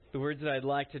The words that I'd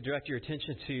like to direct your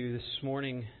attention to this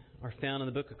morning are found in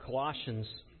the book of Colossians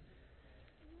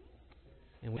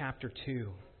in chapter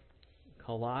 2.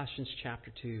 Colossians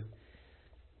chapter 2.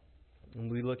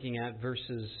 And we'll be looking at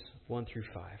verses 1 through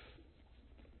 5.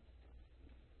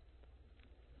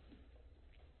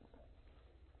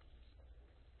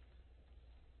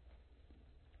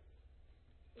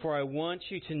 For I want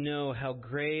you to know how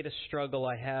great a struggle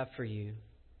I have for you,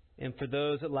 and for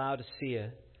those at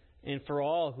Laodicea, and for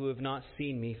all who have not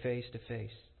seen me face to face.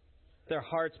 Their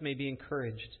hearts may be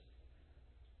encouraged,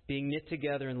 being knit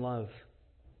together in love,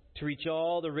 to reach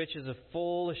all the riches of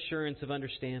full assurance of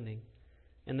understanding,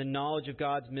 and the knowledge of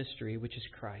God's mystery, which is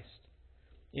Christ,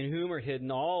 in whom are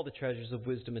hidden all the treasures of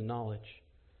wisdom and knowledge.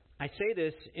 I say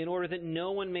this in order that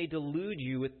no one may delude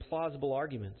you with plausible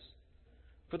arguments.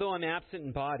 For though I'm absent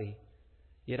in body,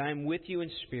 yet I am with you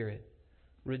in spirit,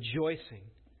 rejoicing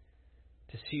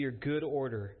to see your good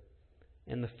order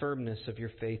and the firmness of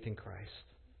your faith in Christ.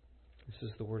 This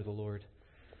is the word of the Lord.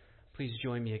 Please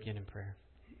join me again in prayer.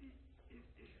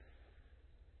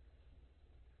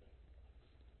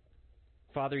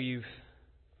 Father, you've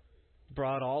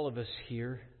brought all of us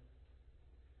here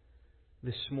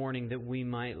this morning that we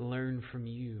might learn from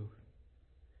you.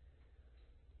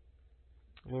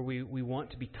 Lord, we want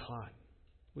to be taught.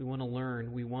 We want to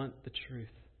learn. We want the truth.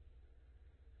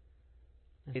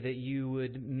 That you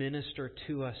would minister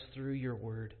to us through your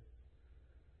word.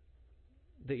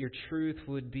 That your truth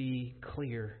would be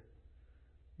clear,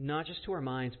 not just to our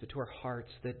minds, but to our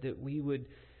hearts. That we would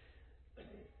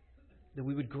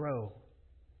grow.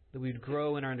 That we would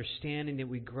grow in our understanding. That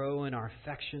we grow in our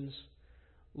affections.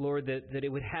 Lord, that it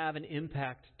would have an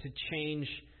impact to change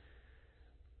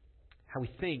how we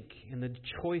think and the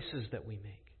choices that we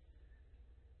make.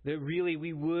 That really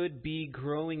we would be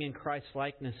growing in Christ's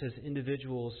likeness as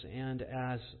individuals and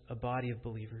as a body of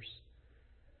believers.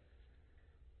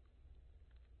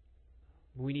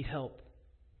 We need help.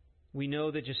 We know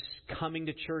that just coming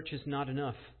to church is not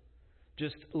enough.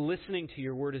 Just listening to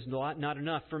your word is not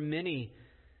enough. For many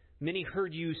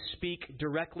heard you speak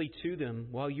directly to them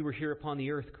while you were here upon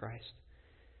the earth, Christ.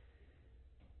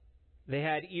 They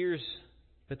had ears,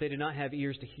 but they did not have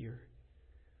ears to hear.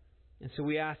 And so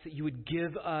we ask that you would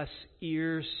give us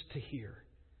ears to hear.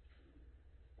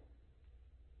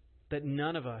 That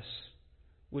none of us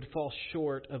would fall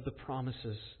short of the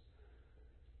promises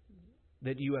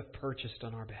that you have purchased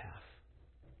on our behalf.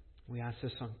 We ask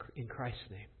this in Christ's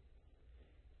name.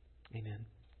 Amen.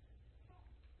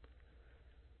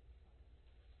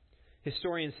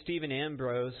 Historian Stephen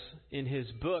Ambrose, in his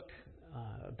book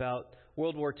about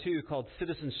World War II called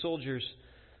Citizen Soldiers,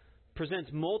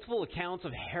 presents multiple accounts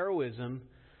of heroism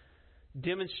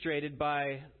demonstrated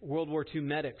by World War II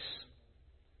medics.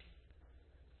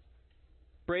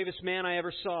 Bravest man I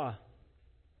ever saw.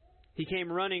 He came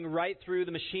running right through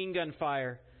the machine gun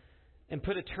fire and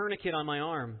put a tourniquet on my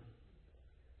arm.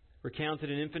 Recounted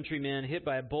an infantryman hit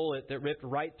by a bullet that ripped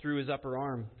right through his upper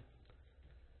arm.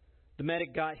 The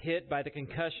medic got hit by the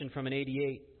concussion from an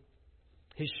 .88.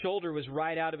 His shoulder was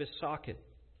right out of his socket.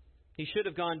 He should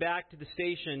have gone back to the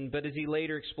station, but as he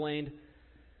later explained,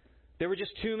 there were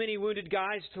just too many wounded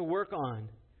guys to work on.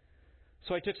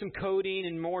 So I took some codeine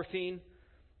and morphine.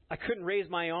 I couldn't raise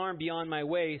my arm beyond my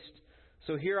waist,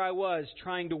 so here I was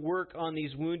trying to work on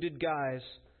these wounded guys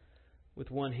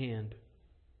with one hand.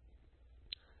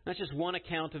 That's just one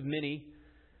account of many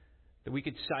that we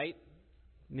could cite.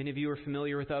 Many of you are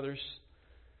familiar with others.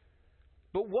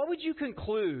 But what would you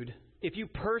conclude if you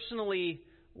personally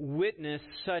witnessed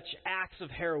such acts of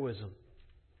heroism?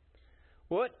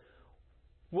 What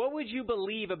would you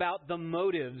believe about the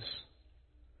motives?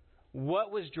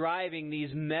 What was driving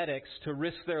these medics to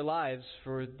risk their lives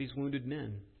for these wounded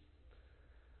men?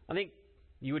 I think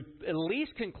you would at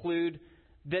least conclude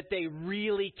that they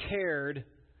really cared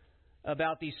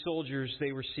about these soldiers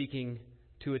they were seeking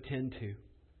to attend to.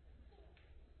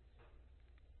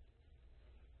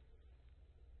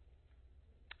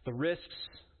 The risks,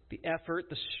 the effort,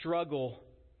 the struggle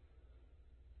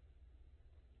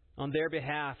on their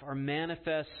behalf are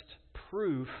manifest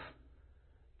proof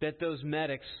that those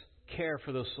medics care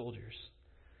for those soldiers.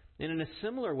 And in a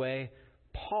similar way,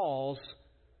 Paul's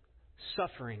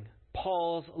suffering,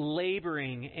 Paul's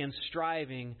laboring and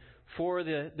striving for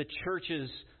the churches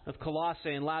of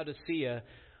Colossae and Laodicea,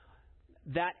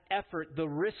 that effort, the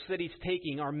risks that he's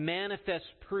taking are manifest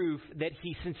proof that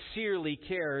he sincerely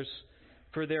cares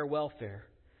for their welfare.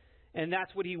 And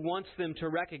that's what he wants them to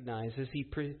recognize as he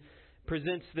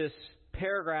presents this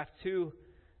paragraph to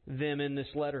them in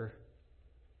this letter.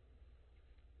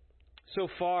 So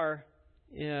far,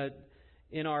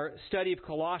 in our study of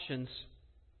Colossians,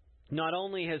 Not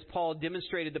only has Paul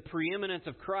demonstrated the preeminence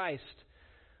of Christ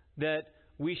that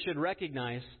we should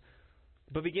recognize,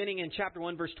 but beginning in chapter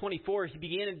 1, verse 24, he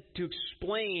began to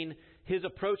explain his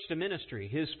approach to ministry,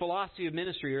 his philosophy of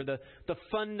ministry, or the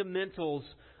fundamentals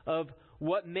of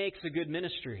what makes a good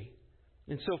ministry.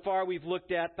 And so far we've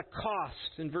looked at the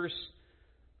cost in verse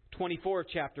 24 of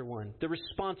chapter 1, the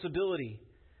responsibility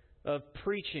of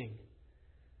preaching,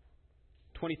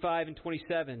 25 and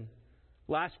 27.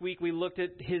 Last week we looked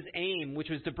at his aim, which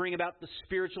was to bring about the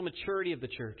spiritual maturity of the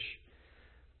church.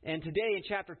 And today in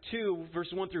chapter 2,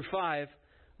 verses 1 through 5,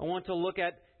 I want to look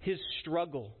at his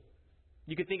struggle.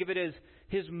 You could think of it as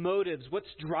his motives, what's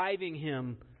driving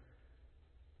him.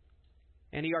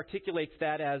 And he articulates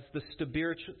that as the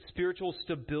spiritual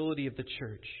stability of the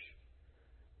church.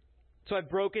 So I've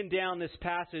broken down this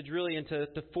passage really into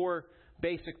 4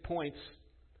 basic points.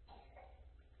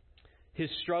 His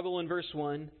struggle in verse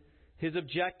 1, his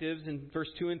objectives in verse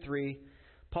 2 and 3,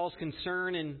 Paul's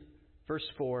concern in verse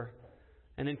 4,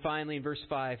 and then finally in verse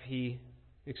 5 he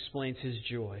explains his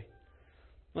joy.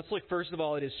 Let's look first of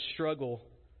all at his struggle.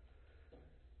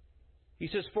 He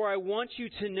says, "For I want you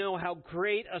to know how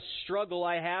great a struggle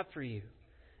I have for you,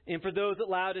 and for those at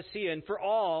Laodicea, and for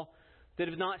all that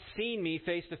have not seen me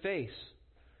face to face."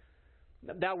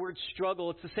 That word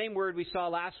struggle, it's the same word we saw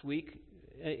last week,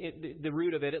 the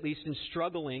root of it, at least in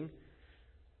struggling.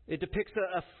 It depicts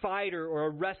a fighter or a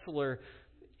wrestler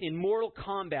in mortal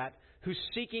combat who's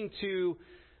seeking to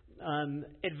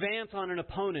advance on an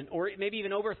opponent, or maybe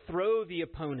even overthrow the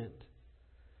opponent.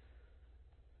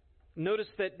 Notice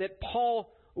that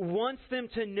Paul wants them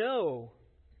to know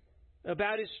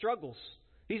about his struggles.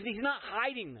 He's not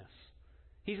hiding this.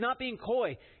 He's not being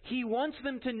coy. He wants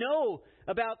them to know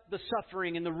about the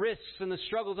suffering and the risks and the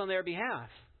struggles on their behalf.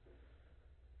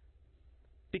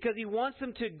 Because he wants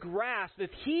them to grasp,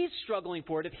 if he's struggling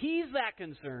for it, if he's that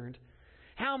concerned,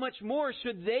 how much more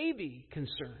should they be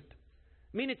concerned?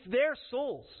 I mean, it's their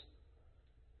souls.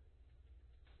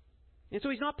 And so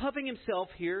he's not puffing himself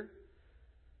here.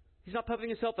 He's not puffing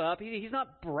himself up. He's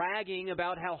not bragging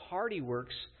about how hard he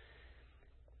works.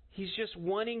 He's just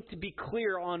wanting to be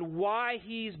clear on why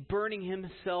he's burning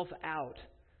himself out.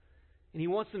 And he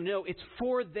wants them to know it's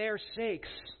for their sakes.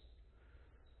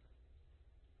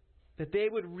 That they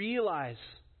would realize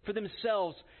for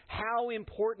themselves how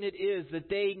important it is that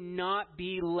they not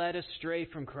be led astray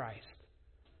from Christ.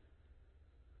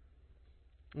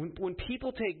 When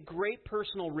people take great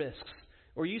personal risks,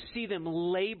 or you see them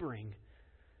laboring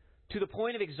to the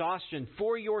point of exhaustion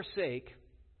for your sake,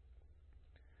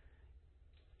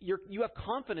 you have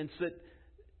confidence that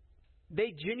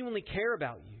they genuinely care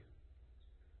about you.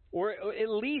 Or at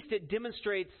least it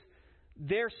demonstrates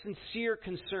their sincere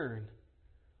concern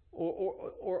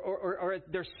or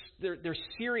their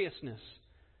seriousness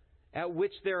at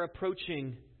which they're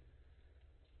approaching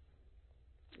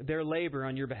their labor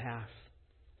on your behalf.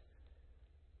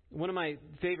 One of my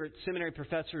favorite seminary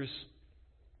professors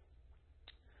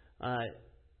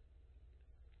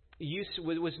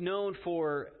was known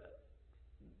for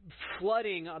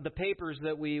flooding the papers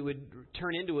that we would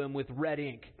turn into him with red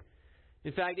ink.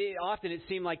 In fact, often it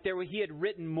seemed like he had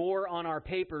written more on our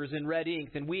papers in red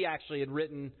ink than we actually had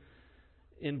written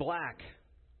in black.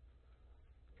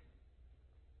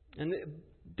 And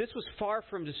this was far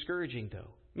from discouraging, though.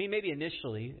 I mean, maybe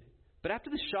initially, but after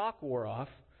the shock wore off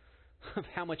of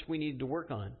how much we needed to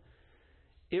work on,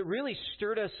 it really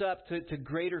stirred us up to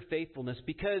greater faithfulness.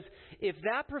 Because if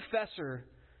that professor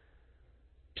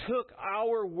took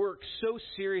our work so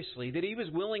seriously that he was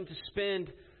willing to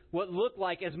spend what looked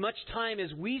like as much time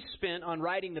as we spent on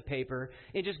writing the paper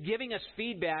and just giving us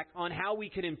feedback on how we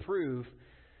could improve,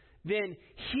 then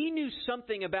he knew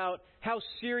something about how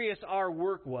serious our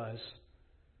work was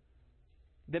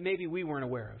that maybe we weren't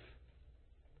aware of.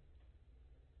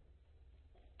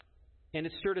 And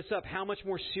it stirred us up. How much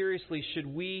more seriously should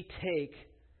we take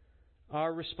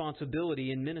our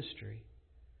responsibility in ministry?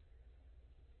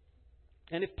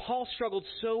 And if Paul struggled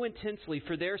so intensely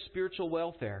for their spiritual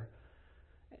welfare,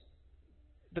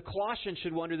 the Colossians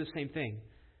should wonder the same thing.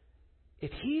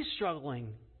 If he's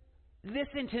struggling this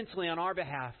intensely on our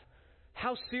behalf,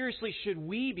 how seriously should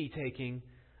we be taking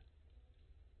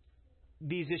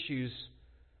these issues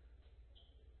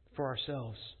for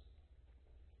ourselves?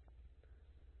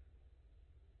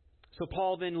 So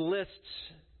Paul then lists,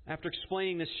 after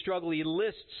explaining this struggle, he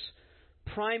lists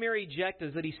primary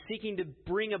objectives that he's seeking to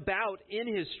bring about in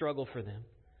his struggle for them.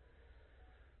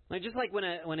 Like just like when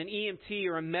an EMT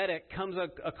or a medic comes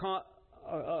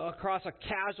across a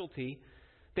casualty,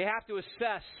 they have to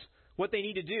assess what they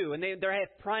need to do, and they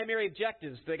have primary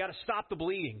objectives. They got to stop the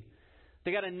bleeding.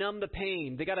 They got to numb the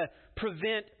pain. They got to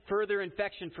prevent further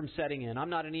infection from setting in. I'm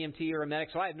not an EMT or a medic,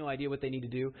 so I have no idea what they need to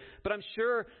do. But I'm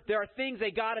sure there are things they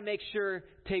got to make sure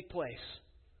take place.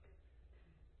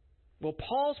 Well,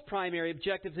 Paul's primary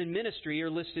objectives in ministry are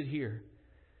listed here.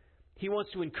 He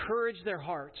wants to encourage their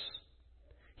hearts.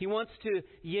 He wants to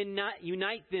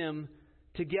unite them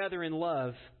together in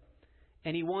love.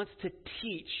 And he wants to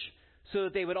teach so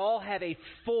that they would all have a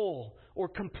full or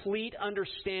complete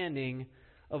understanding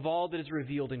of all that is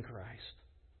revealed in Christ.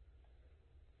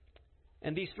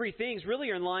 And these three things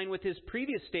really are in line with his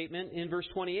previous statement in verse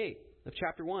 28 of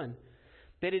chapter 1.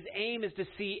 That his aim is to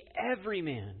see every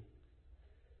man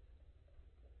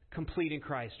complete in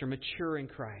Christ or mature in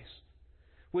Christ.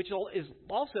 Which is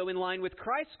also in line with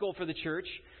Christ's goal for the church,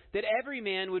 that every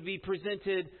man would be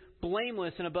presented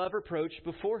blameless and above reproach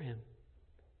before Him.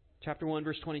 Chapter 1,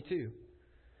 verse 22.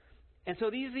 And so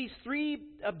these three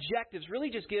objectives really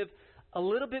just give a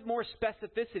little bit more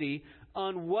specificity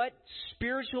on what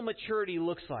spiritual maturity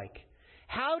looks like.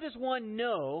 How does one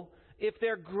know if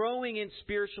they're growing in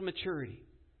spiritual maturity?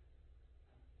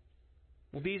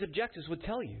 Well, these objectives would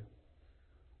tell you.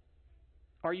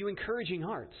 Are you encouraging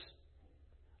hearts?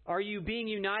 Are you being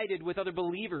united with other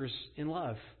believers in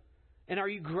love? And are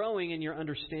you growing in your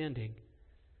understanding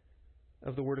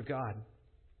of the Word of God?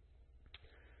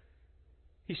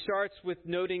 He starts with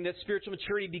noting that spiritual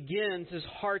maturity begins as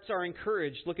hearts are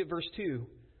encouraged. Look at verse 2.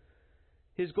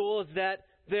 His goal is that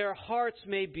their hearts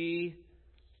may be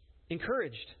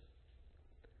encouraged.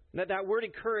 That word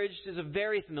encouraged is a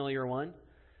very familiar one.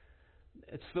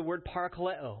 It's the word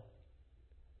parakaleo.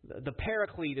 The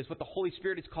paraclete is what the Holy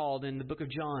Spirit is called in the book of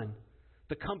John.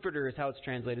 The comforter is how it's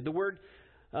translated. The word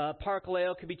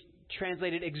parakaleo could be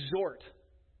translated exhort.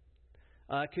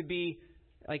 It could be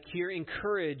like here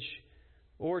encourage,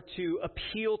 or to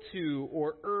appeal to,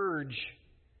 or urge.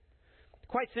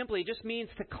 Quite simply, it just means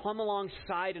to come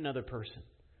alongside another person.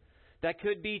 That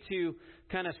could be to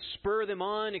kind of spur them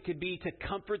on. It could be to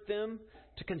comfort them,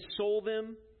 to console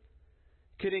them.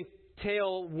 It could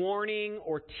entail warning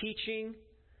or teaching.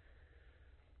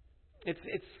 It's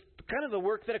kind of the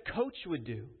work that a coach would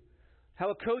do. How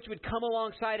a coach would come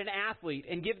alongside an athlete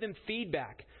and give them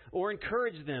feedback or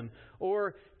encourage them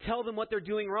or tell them what they're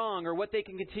doing wrong or what they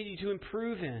can continue to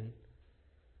improve in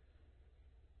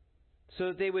so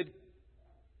that they would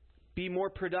be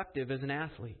more productive as an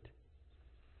athlete.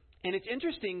 And it's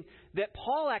interesting that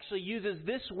Paul actually uses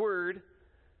this word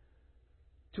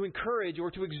to encourage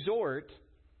or to exhort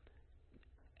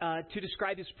to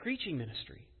describe his preaching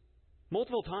ministry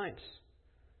multiple times.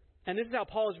 And this is how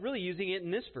Paul is really using it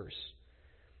in this verse.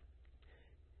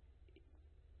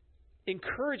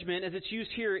 Encouragement, as it's used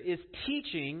here, is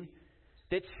teaching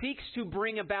that seeks to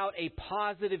bring about a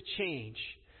positive change.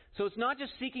 So it's not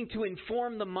just seeking to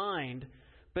inform the mind,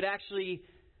 but actually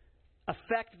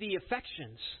affect the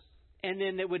affections. And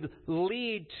then that would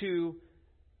lead to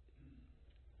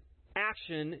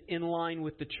action in line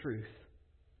with the truth.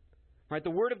 Right?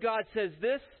 The Word of God says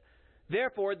this,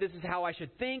 therefore this is how I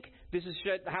should think, this is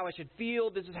how I should feel,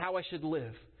 this is how I should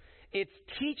live. It's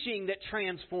teaching that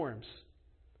transforms.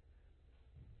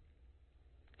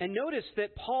 And notice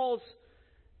that Paul's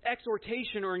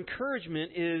exhortation or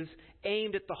encouragement is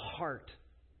aimed at the heart.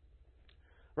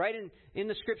 Right? In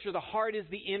the Scripture, the heart is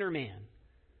the inner man.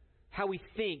 How we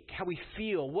think, how we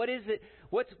feel. What is it?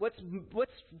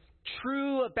 What's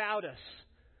true about us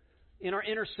in our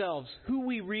inner selves? Who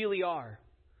we really are.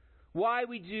 Why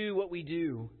we do what we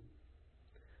do.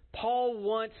 Paul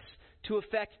wants to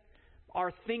affect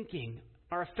our thinking,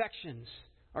 our affections,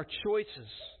 our choices.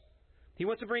 He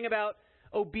wants to bring about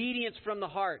obedience from the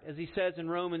heart, as he says in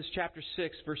Romans chapter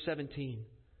 6, verse 17.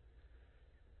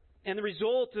 And the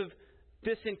result of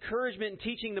this encouragement and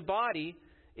teaching the body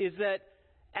is that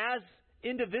as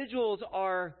individuals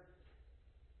are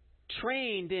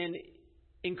trained and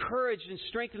encouraged and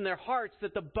strengthened in their hearts,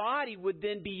 that the body would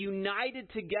then be united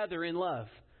together in love.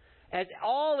 As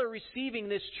all are receiving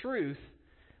this truth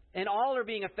and all are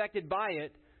being affected by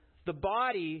it, the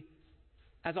body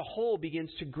as a whole begins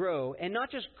to grow. And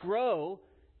not just grow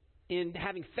in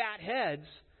having fat heads,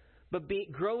 but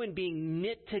grow in being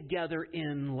knit together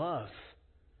in love.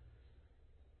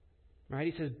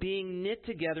 Right? He says, being knit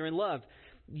together in love.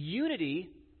 Unity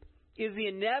is the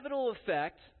inevitable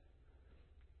effect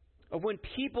of when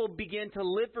people begin to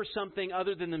live for something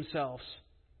other than themselves.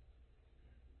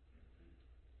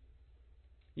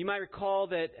 You might recall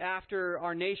that after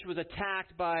our nation was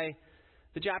attacked by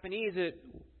the Japanese at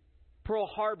Pearl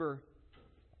Harbor,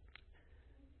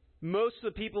 most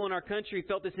of the people in our country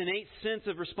felt this innate sense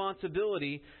of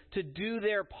responsibility to do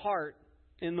their part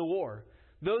in the war.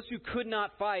 Those who could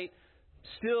not fight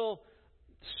still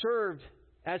served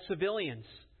as civilians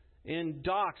in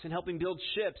docks and helping build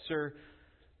ships or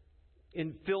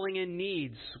in filling in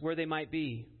needs where they might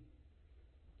be.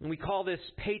 And we call this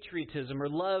patriotism or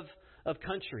love of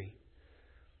country.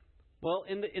 Well,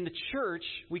 in the church,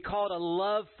 we call it a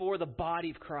love for the body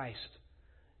of Christ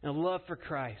and a love for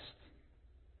Christ.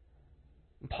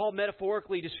 And Paul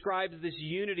metaphorically describes this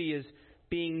unity as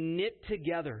being knit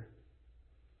together.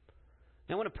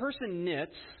 Now, when a person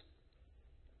knits,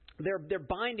 they're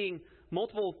binding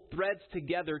multiple threads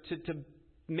together to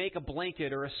make a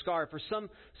blanket or a scarf or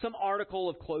some article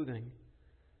of clothing.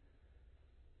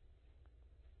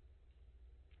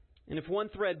 And if one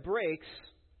thread breaks,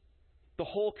 the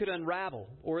whole could unravel,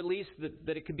 or at least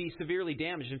that it could be severely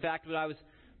damaged. In fact, when I was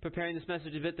preparing this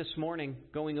message a bit this morning,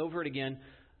 going over it again,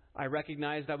 I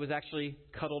recognized I was actually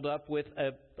cuddled up with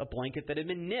a blanket that had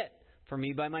been knit for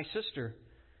me by my sister.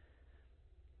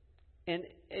 And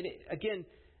again,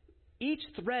 each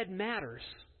thread matters,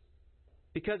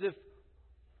 because if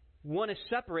one is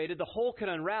separated, the whole could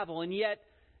unravel, and yet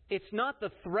it's not the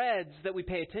threads that we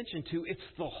pay attention to, it's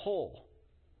the whole.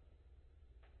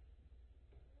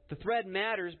 The thread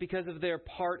matters because of their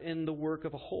part in the work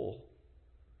of a whole.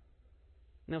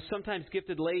 Now, sometimes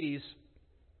gifted ladies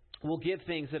will give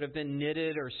things that have been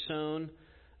knitted or sewn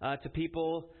to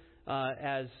people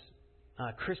as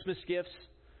Christmas gifts.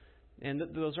 And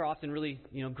those are often really,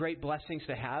 great blessings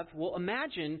to have. Well,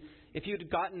 imagine if you'd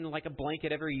gotten like a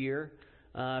blanket every year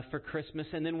for Christmas,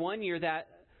 and then one year that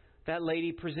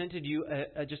lady presented you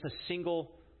just a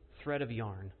single thread of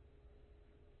yarn.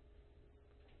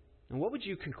 And what would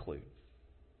you conclude?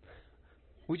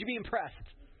 Would you be impressed?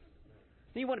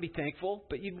 You want to be thankful,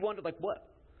 but you'd wonder,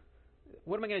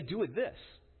 what am I going to do with this?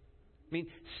 I mean,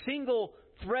 single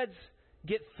threads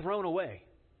get thrown away.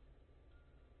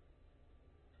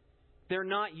 They're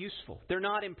not useful. They're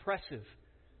not impressive.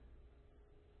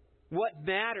 What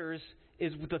matters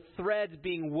is the threads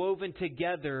being woven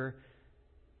together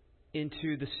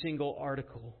into the single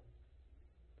article.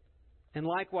 And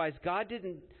likewise, God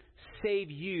didn't save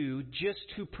you just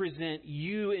to present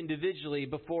you individually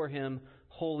before Him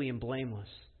holy and blameless.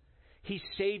 He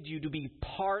saved you to be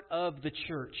part of the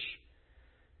church.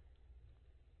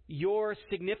 Your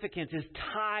significance is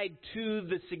tied to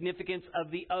the significance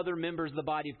of the other members of the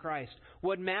body of Christ.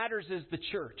 What matters is the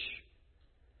church.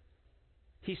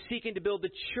 He's seeking to build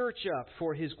the church up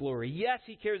for His glory. Yes,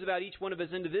 He cares about each one of us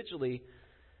individually,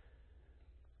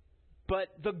 but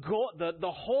the goal,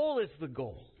 the whole is the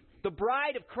goal. The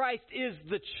bride of Christ is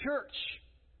the church.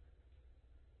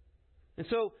 And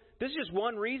so this is just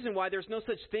one reason why there's no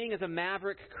such thing as a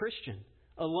maverick Christian,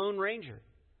 a lone ranger.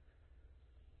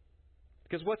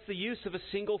 Because what's the use of a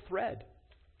single thread?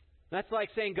 That's like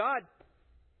saying, God,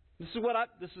 this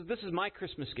is my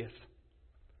Christmas gift.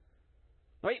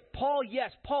 Right?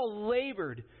 Paul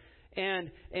labored and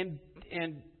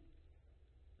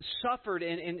suffered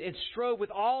and strove with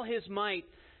all his might,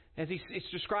 as he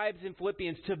describes in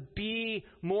Philippians, to be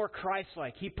more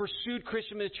Christ-like. He pursued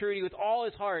Christian maturity with all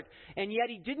his heart, and yet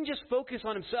he didn't just focus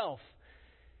on himself.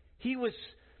 He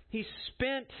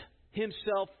spent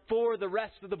himself for the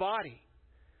rest of the body.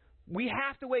 We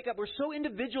have to wake up. We're so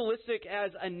individualistic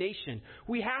as a nation.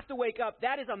 We have to wake up.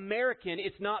 That is American.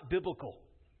 It's not biblical.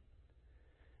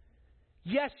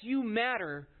 Yes, you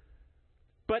matter,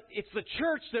 but it's the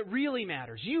church that really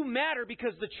matters. You matter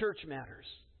because the church matters.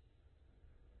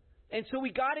 And so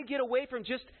we got to get away from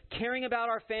just caring about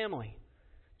our family,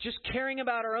 just caring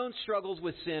about our own struggles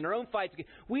with sin, our own fights.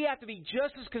 We have to be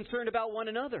just as concerned about one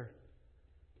another.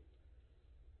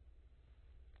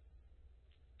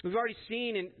 We've already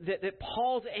seen that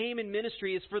Paul's aim in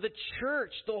ministry is for the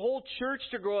church, the whole church,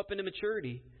 to grow up into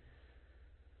maturity.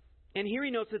 And here he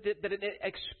notes that an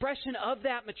expression of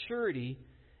that maturity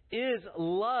is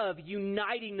love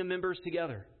uniting the members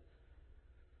together.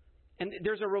 And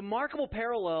there's a remarkable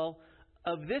parallel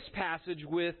of this passage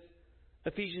with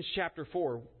Ephesians chapter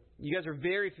 4. You guys are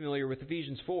very familiar with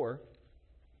Ephesians 4.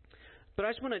 But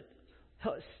I just want to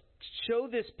show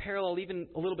this parallel even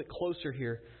a little bit closer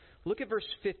here. Look at verse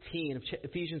 15 of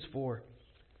Ephesians 4.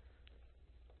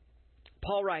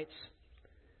 Paul writes,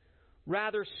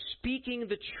 "Rather, speaking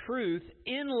the truth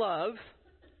in love,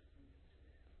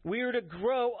 we are to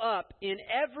grow up in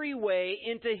every way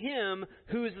into Him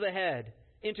who is the head,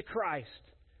 into Christ,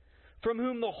 from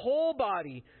whom the whole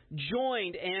body,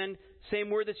 joined and, same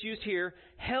word that's used here,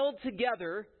 held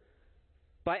together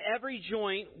by every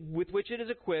joint with which it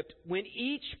is equipped, when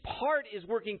each part is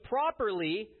working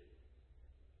properly."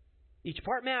 Each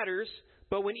part matters,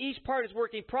 but when each part is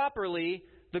working properly,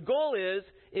 the goal is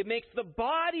it makes the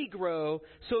body grow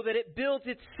so that it builds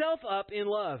itself up in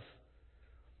love.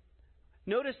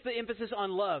 Notice the emphasis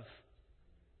on love.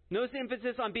 Notice the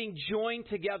emphasis on being joined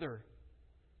together.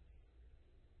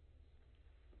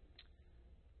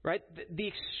 Right? The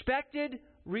expected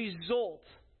result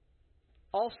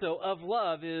also of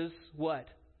love is what?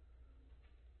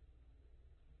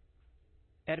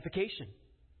 Edification.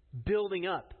 Building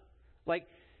up. Like,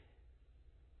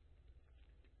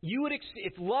 you would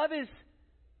if love is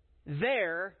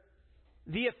there,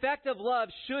 the effect of love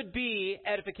should be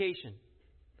edification.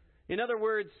 In other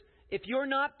words, if you're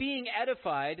not being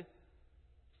edified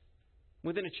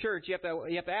within a church, you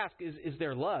have to ask, is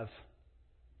there love?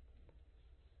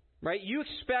 Right? You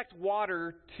expect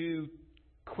water to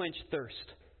quench thirst.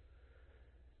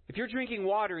 If you're drinking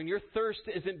water and your thirst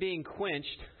isn't being quenched,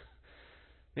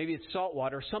 maybe it's salt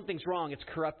water, something's wrong, it's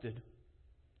corrupted.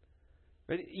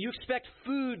 Right? You expect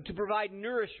food to provide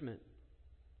nourishment.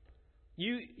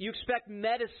 You expect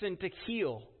medicine to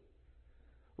heal.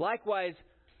 Likewise,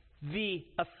 the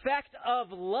effect of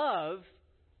love,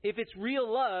 if it's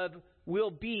real love,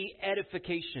 will be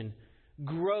edification,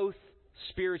 growth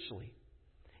spiritually.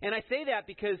 And I say that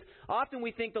because often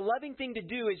we think the loving thing to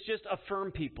do is just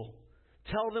affirm people.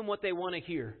 Tell them what they want to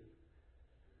hear.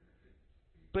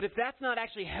 But if that's not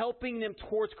actually helping them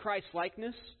towards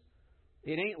Christ-likeness,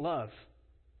 it ain't love.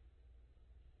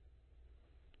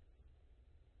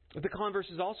 But the converse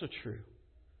is also true.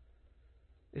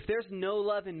 If there's no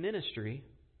love in ministry,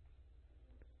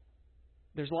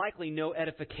 there's likely no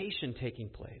edification taking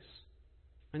place.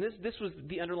 And this was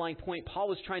the underlying point Paul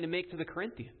was trying to make to the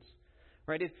Corinthians.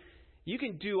 Right? If you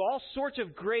can do all sorts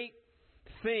of great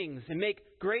things and make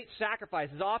great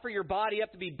sacrifices, offer your body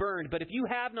up to be burned, but if you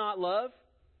have not love,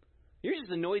 you're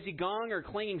just a noisy gong or a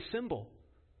clanging cymbal.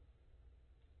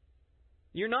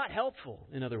 You're not helpful,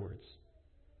 in other words.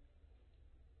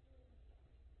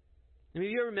 Have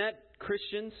you ever met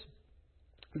Christians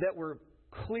that were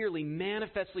clearly,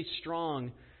 manifestly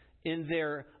strong in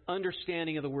their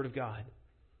understanding of the Word of God?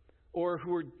 Or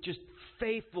who were just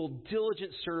faithful,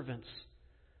 diligent servants?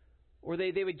 Or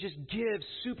they would just give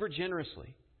super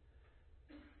generously.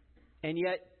 And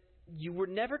yet, you were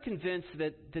never convinced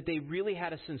that they really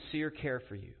had a sincere care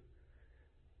for you.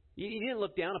 You didn't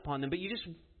look down upon them, but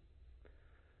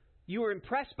you were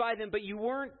impressed by them, but you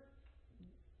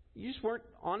just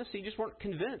weren't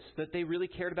convinced that they really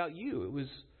cared about you. It was,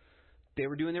 they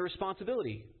were doing their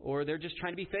responsibility, or they're just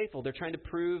trying to be faithful. They're trying to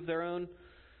prove their own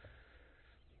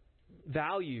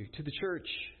value to the church.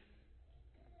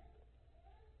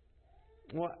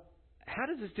 Well, how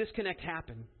does this disconnect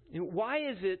happen? And why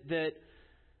is it that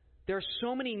there are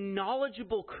so many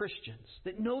knowledgeable Christians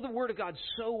that know the Word of God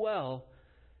so well,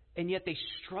 and yet they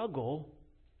struggle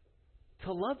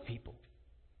to love people?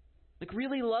 Like,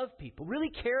 really love people,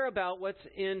 really care about what's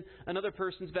in another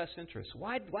person's best interest.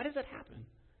 Why does that happen?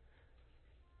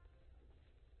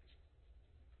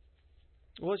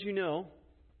 Well, as you know,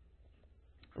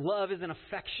 love is an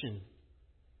affection.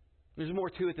 There's more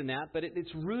to it than that, but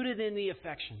it's rooted in the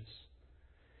affections.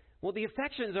 Well, the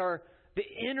affections are the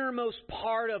innermost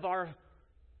part of our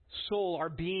soul, our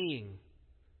being.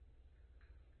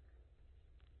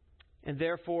 And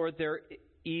therefore, they're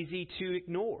easy to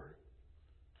ignore.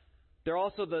 They're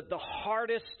also the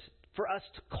hardest for us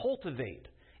to cultivate.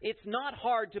 It's not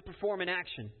hard to perform an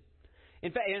action.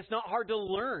 In fact, it's not hard to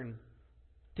learn,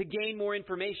 to gain more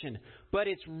information. But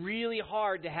it's really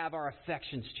hard to have our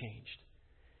affections changed.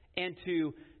 And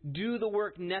to do the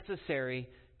work necessary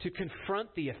to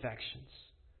confront the affections.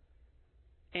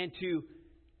 And to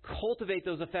cultivate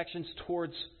those affections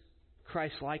towards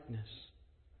Christ-likeness.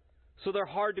 So they're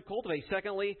hard to cultivate.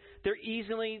 Secondly, they're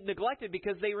easily neglected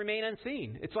because they remain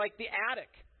unseen. It's like the attic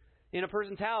in a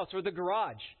person's house or the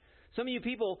garage. Some of you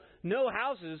people know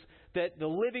houses that the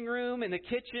living room and the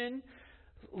kitchen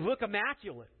look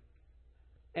immaculate.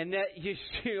 And that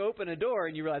you open a door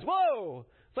and you realize, whoa,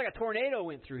 it's like a tornado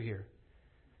went through here.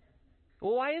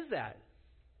 Well, why is that?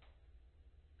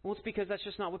 Well, it's because that's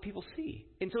just not what people see.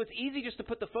 And so it's easy just to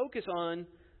put the focus on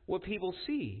what people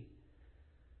see.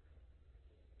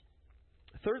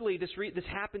 Thirdly, this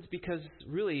happens because,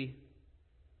 really,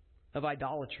 of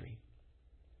idolatry.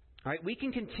 All right, we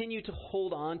can continue to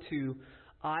hold on to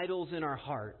idols in our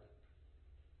heart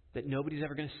that nobody's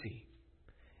ever going to see.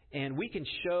 And we can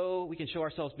show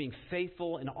ourselves being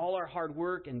faithful in all our hard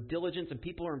work and diligence, and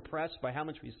people are impressed by how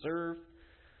much we serve.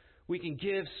 We can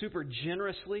give super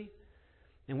generously,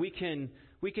 and we can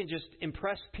just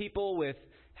impress people with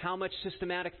how much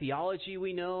systematic theology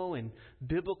we know and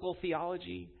biblical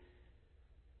theology.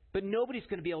 But nobody's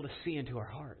going to be able to see into our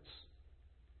hearts.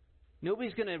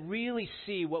 Nobody's going to really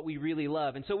see what we really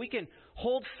love. And so we can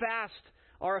hold fast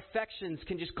our affections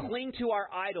can just cling to our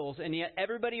idols, and yet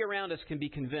everybody around us can be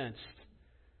convinced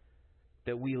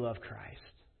that we love Christ.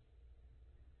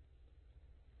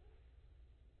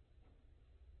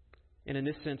 And in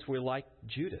this sense, we're like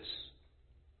Judas.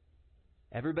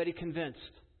 Everybody convinced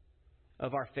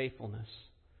of our faithfulness,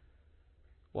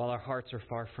 while our hearts are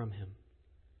far from Him.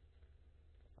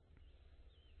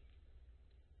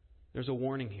 There's a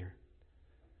warning here.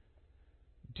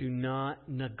 Do not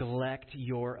neglect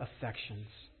your affections.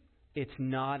 It's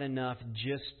not enough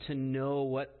just to know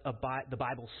what the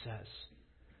Bible says.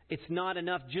 It's not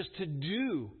enough just to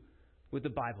do what the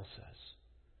Bible says.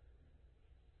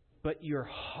 But your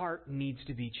heart needs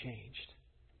to be changed.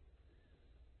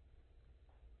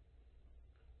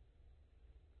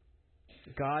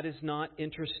 God is not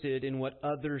interested in what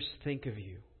others think of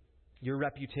you, your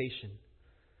reputation.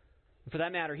 For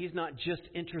that matter, He's not just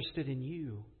interested in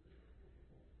you.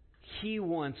 He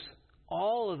wants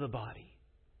all of the body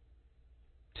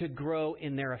to grow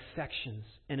in their affections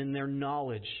and in their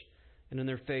knowledge and in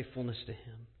their faithfulness to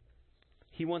Him.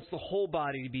 He wants the whole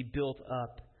body to be built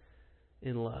up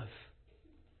in love.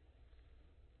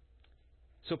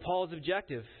 So Paul's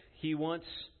objective, he wants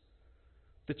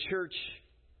the church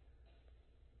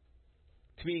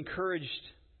to be encouraged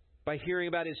by hearing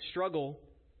about his struggle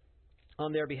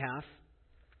on their behalf.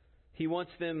 He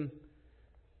wants them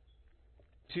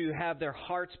to have their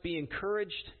hearts be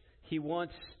encouraged. He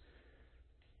wants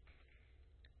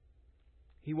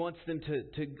them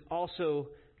to also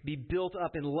be built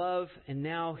up in love. And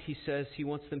now he says he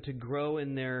wants them to grow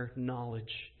in their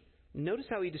knowledge. Notice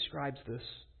how he describes this.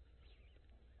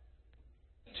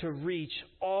 To reach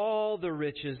all the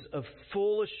riches of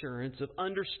full assurance of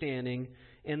understanding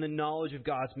and the knowledge of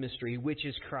God's mystery, which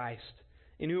is Christ,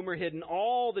 in whom are hidden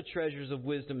all the treasures of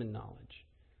wisdom and knowledge.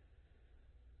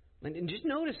 And just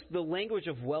notice the language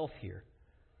of wealth here.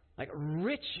 Like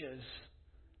riches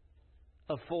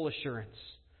of full assurance.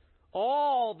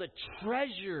 All the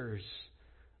treasures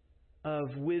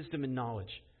of wisdom and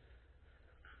knowledge.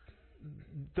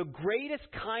 The greatest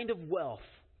kind of wealth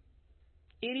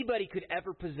anybody could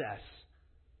ever possess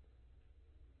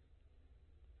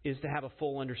is to have a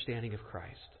full understanding of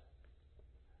Christ.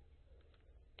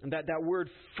 And that word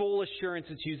full assurance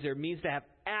that's used there means to have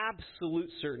absolute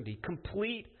certainty,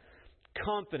 complete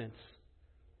confidence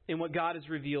in what God has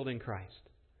revealed in Christ.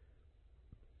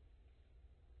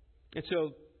 And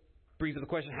so, brings up the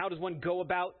question, how does one go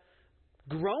about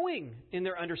growing in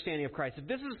their understanding of Christ?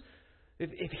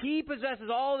 If He possesses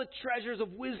all the treasures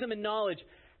of wisdom and knowledge,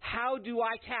 how do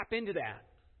I tap into that?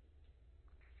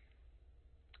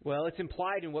 Well, it's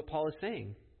implied in what Paul is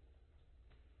saying.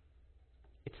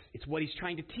 It's what he's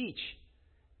trying to teach.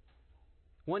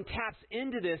 One taps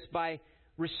into this by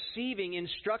receiving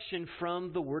instruction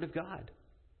from the Word of God.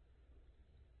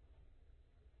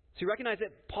 So you recognize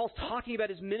that Paul's talking about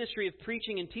his ministry of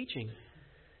preaching and teaching.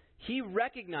 He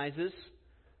recognizes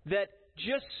that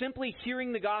just simply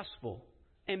hearing the gospel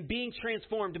and being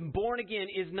transformed and born again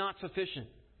is not sufficient.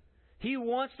 He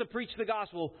wants to preach the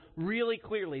gospel really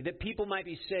clearly, that people might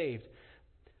be saved.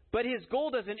 But his goal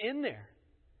doesn't end there.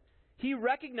 He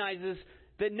recognizes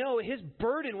that no, his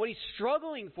burden, what he's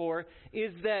struggling for,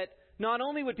 is that not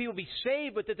only would people be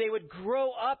saved, but that they would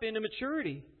grow up into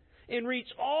maturity and reach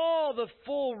all the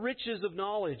full riches of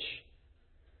knowledge.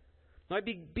 Now,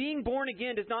 being born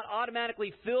again does not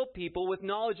automatically fill people with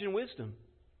knowledge and wisdom.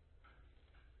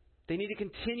 They need to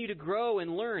continue to grow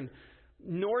and learn.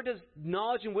 Nor does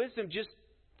knowledge and wisdom just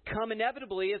come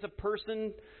inevitably as a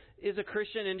person is a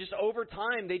Christian, and just over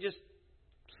time they just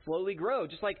slowly grow.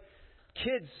 Just like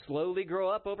kids slowly grow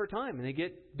up over time and they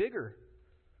get bigger.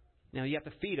 Now you have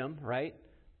to feed them, right?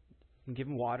 And give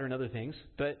them water and other things.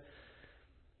 But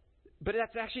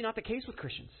that's actually not the case with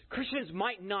Christians. Christians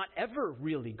might not ever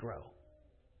really grow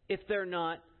if they're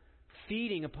not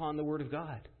feeding upon the Word of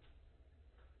God.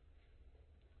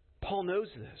 Paul knows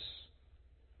this.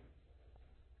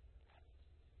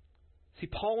 See,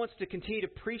 Paul wants to continue to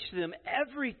preach to them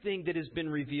everything that has been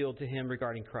revealed to him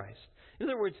regarding Christ. In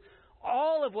other words,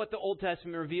 all of what the Old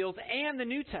Testament reveals and the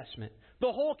New Testament,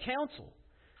 the whole counsel.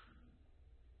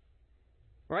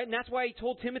 Right? And that's why he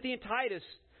told Timothy and Titus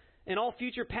and all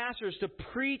future pastors to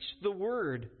preach the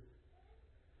Word.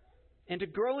 And to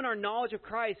grow in our knowledge of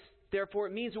Christ,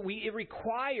 therefore, it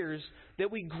requires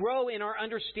that we grow in our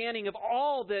understanding of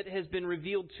all that has been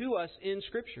revealed to us in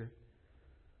Scripture.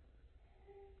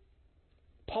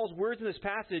 Paul's words in this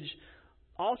passage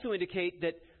also indicate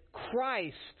that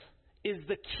Christ is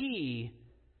the key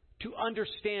to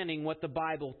understanding what the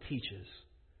Bible teaches,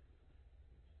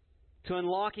 to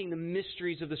unlocking the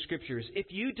mysteries of the Scriptures. If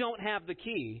you don't have the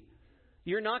key,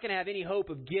 you're not going to have any hope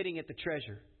of getting at the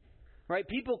treasure. Right?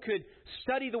 People could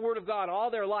study the Word of God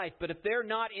all their life, but if they're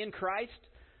not in Christ,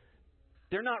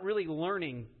 they're not really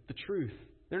learning the truth.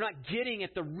 They're not getting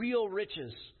at the real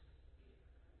riches.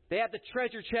 They have the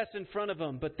treasure chest in front of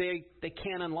them, but they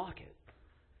can't unlock it.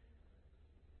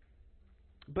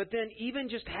 But then even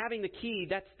just having the key,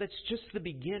 that's just the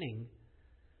beginning.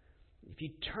 If you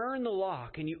turn the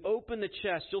lock and you open the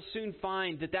chest, you'll soon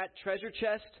find that treasure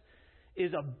chest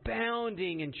is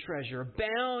abounding in treasure,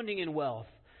 abounding in wealth.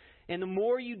 And the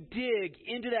more you dig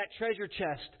into that treasure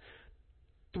chest,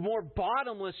 the more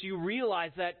bottomless you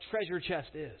realize that treasure chest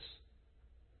is.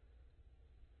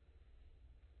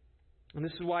 And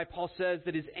this is why Paul says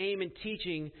that his aim in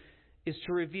teaching is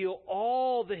to reveal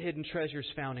all the hidden treasures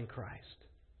found in Christ.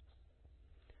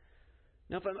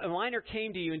 Now, if a miner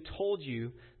came to you and told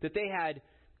you that they had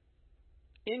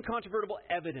incontrovertible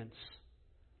evidence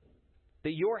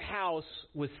that your house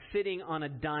was sitting on a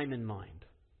diamond mine,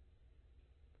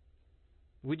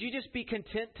 would you just be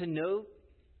content to know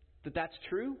that that's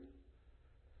true?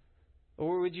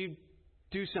 Or would you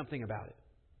do something about it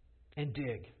and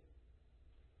dig?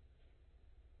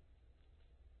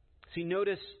 See,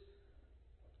 notice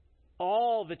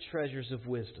all the treasures of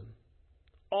wisdom,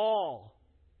 all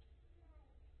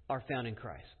are found in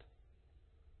Christ.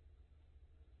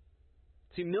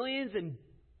 See, millions and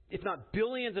if not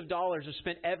billions of dollars are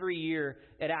spent every year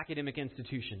at academic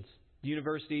institutions,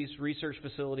 universities, research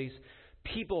facilities.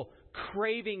 People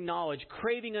craving knowledge,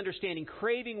 craving understanding,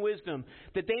 craving wisdom,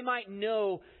 that they might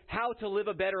know how to live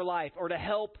a better life or to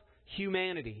help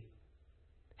humanity.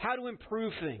 How to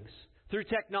improve things through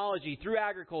technology, through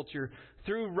agriculture,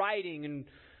 through writing and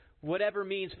whatever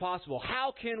means possible.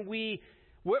 How can we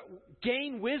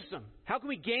gain wisdom? How can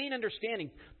we gain understanding?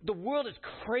 The world is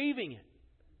craving it.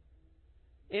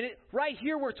 And right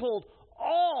here we're told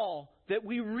all that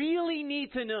we really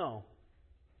need to know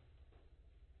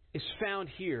is found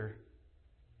here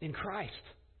in Christ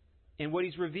and what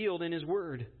He's revealed in His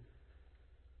Word.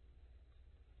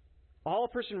 All a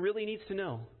person really needs to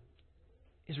know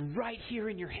is right here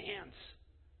in your hands.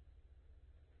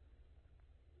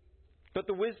 But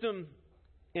the wisdom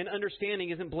and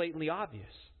understanding isn't blatantly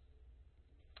obvious.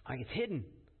 It's hidden.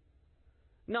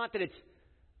 Not that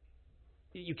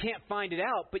you can't find it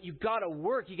out, but you've got to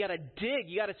work. You got to dig.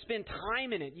 You got to spend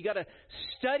time in it. You got to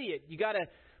study it. You got to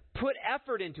put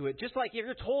effort into it. Just like if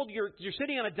you're told you're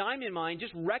sitting on a diamond mine,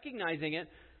 just recognizing it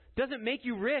doesn't make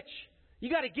you rich. You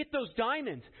got to get those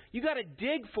diamonds. You got to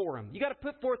dig for them. You got to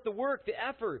put forth the work, the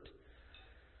effort.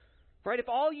 Right? If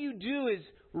all you do is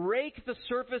rake the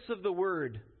surface of the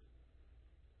Word,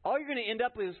 all you're going to end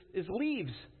up with is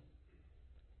leaves.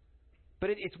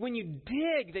 But it's when you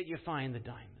dig that you find the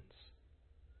diamonds.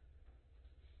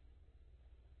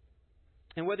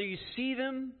 And whether you see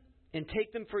them and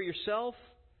take them for yourself,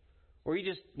 or you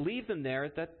just leave them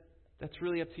there, that's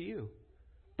really up to you.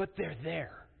 But they're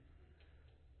there.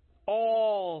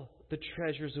 All the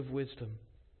treasures of wisdom.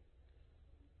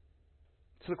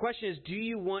 So the question is, do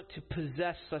you want to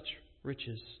possess such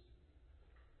riches?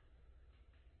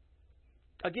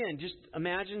 Again, just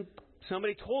imagine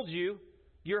somebody told you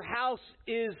your house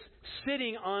is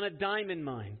sitting on a diamond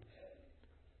mine.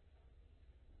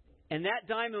 And that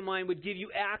diamond mine would give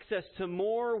you access to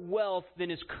more wealth than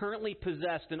is currently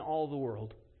possessed in all the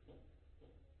world.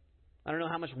 I don't know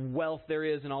how much wealth there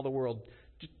is in all the world.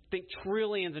 Just think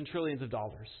trillions and trillions of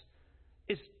dollars.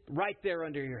 It's right there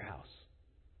under your house.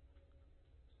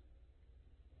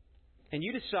 And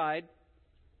you decide,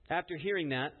 after hearing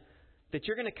that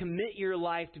you're going to commit your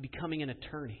life to becoming an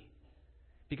attorney.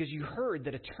 Because you heard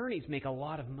that attorneys make a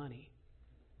lot of money.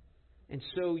 And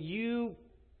so you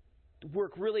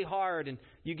work really hard and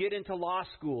you get into law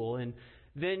school and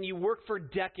then you work for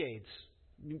decades,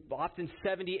 often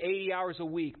 70, 80 hours a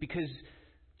week because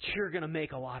you're going to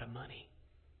make a lot of money.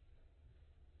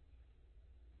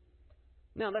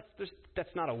 Now,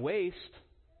 that's not a waste.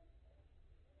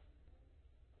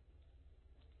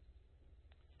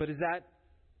 But is that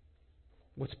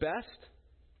what's best?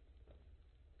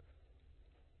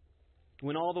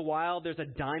 When all the while there's a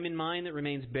diamond mine that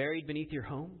remains buried beneath your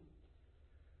home?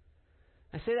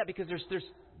 I say that because there's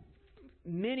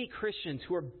many Christians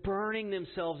who are burning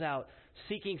themselves out,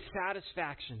 seeking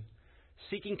satisfaction,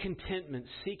 seeking contentment,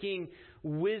 seeking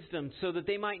wisdom so that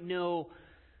they might know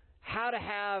how to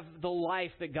have the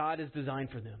life that God has designed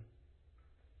for them.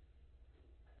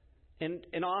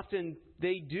 And often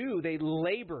they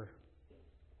labor.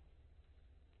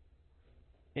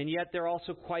 And yet they're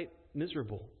also quite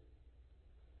miserable.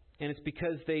 And it's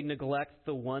because they neglect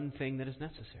the one thing that is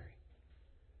necessary.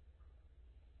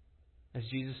 As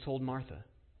Jesus told Martha,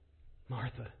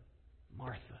 Martha,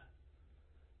 Martha,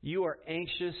 you are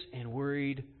anxious and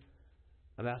worried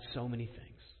about so many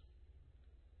things.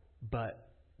 But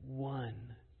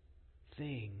one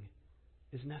thing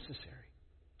is necessary.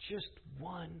 Just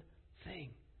one thing.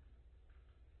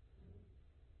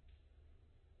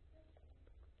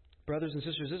 Brothers and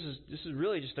sisters, this is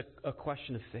really just a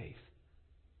question of faith.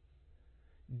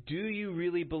 Do you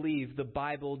really believe the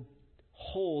Bible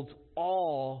holds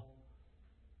all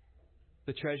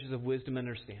the treasures of wisdom and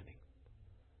understanding?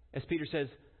 As Peter says,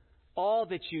 all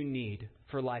that you need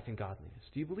for life and godliness.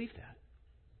 Do you believe that?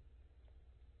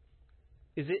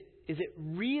 Is it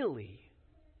really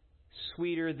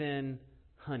sweeter than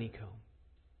honeycomb?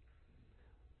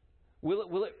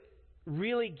 Will it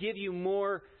really give you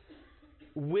more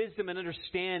wisdom and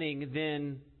understanding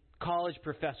than college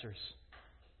professors,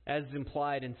 as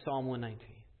implied in Psalm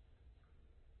 119?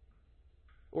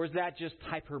 Or is that just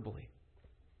hyperbole?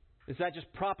 Is that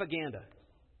just propaganda?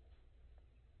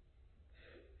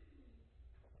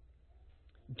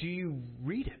 Do you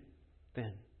read it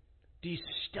then? Do you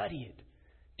study it?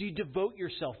 Do you devote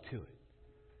yourself to it?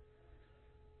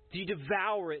 Do you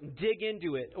devour it and dig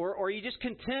into it? Or are you just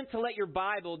content to let your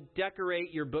Bible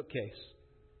decorate your bookcase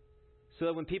so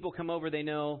that when people come over, they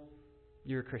know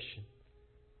you're a Christian?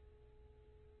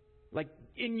 Like,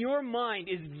 in your mind,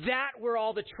 is that where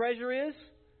all the treasure is?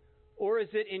 Or is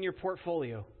it in your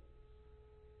portfolio?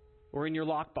 Or in your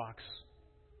lockbox?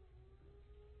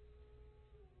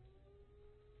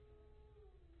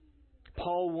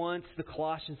 Paul wants the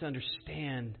Colossians to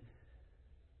understand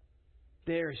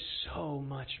there is so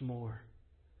much more.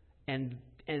 And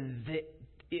that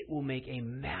it will make a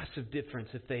massive difference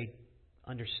if they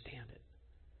understand it.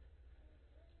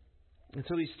 And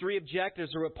so these three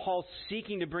objectives are what Paul's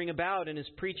seeking to bring about in his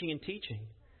preaching and teaching.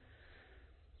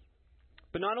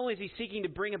 But not only is he seeking to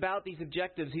bring about these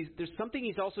objectives, there's something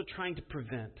he's also trying to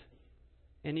prevent.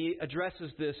 And he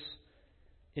addresses this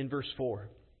in verse 4.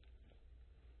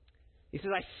 He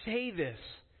says, I say this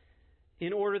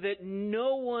in order that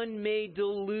no one may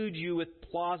delude you with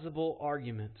plausible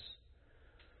arguments.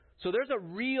 So there's a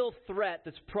real threat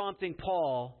that's prompting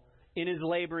Paul in his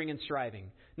laboring and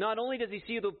striving. Not only does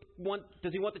he want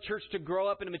the church to grow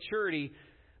up into maturity,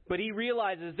 but he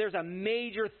realizes there's a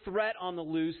major threat on the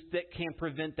loose that can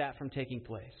prevent that from taking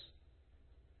place.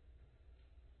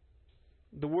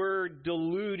 The word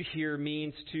delude here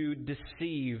means to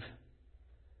deceive.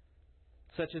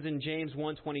 Such as in James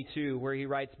 1:22, where he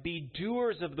writes, be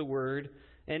doers of the word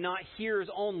and not hearers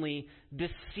only,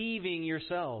 deceiving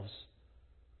yourselves.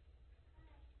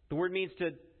 The word means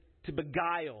to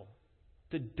beguile,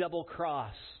 to double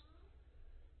cross,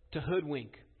 to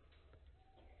hoodwink,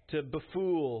 to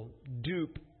befool,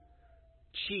 dupe,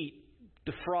 cheat,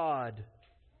 defraud,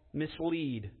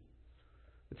 mislead.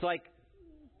 It's like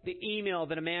the email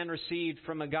that a man received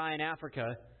from a guy in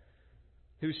Africa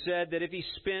who said that if he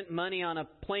spent money on a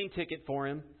plane ticket for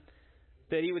him,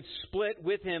 that he would split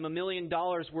with him $1 million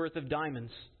worth of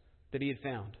diamonds that he had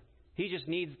found. He just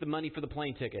needs the money for the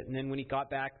plane ticket. And then when he got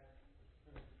back,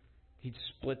 he'd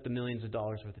split the millions of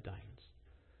dollars worth of diamonds.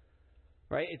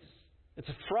 Right? It's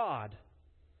a fraud.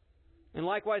 And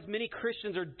likewise, many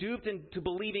Christians are duped into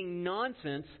believing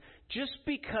nonsense just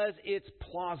because it's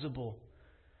plausible.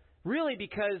 Really,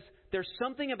 because there's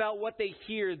something about what they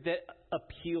hear that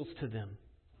appeals to them.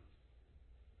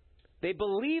 They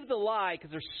believe the lie because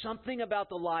there's something about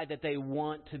the lie that they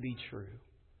want to be true.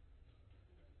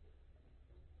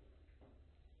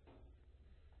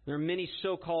 There are many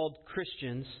so-called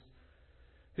Christians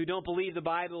who don't believe the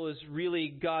Bible is really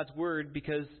God's Word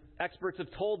because experts have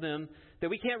told them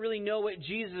that we can't really know what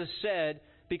Jesus said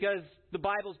because the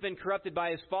Bible's been corrupted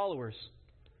by His followers.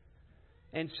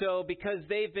 And so because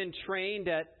they've been trained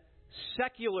at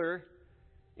secular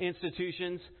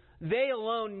institutions, they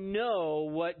alone know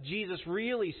what Jesus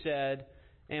really said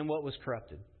and what was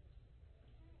corrupted.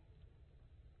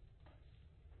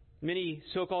 Many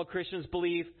so-called Christians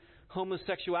believe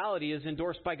homosexuality is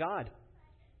endorsed by God.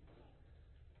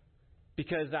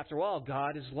 Because after all,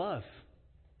 God is love.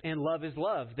 And love is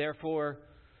love. Therefore,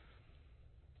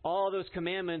 all those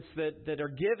commandments that are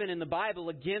given in the Bible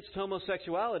against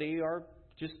homosexuality are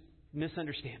just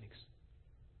misunderstandings.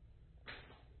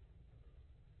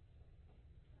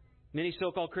 Many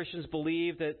so-called Christians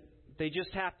believe that they just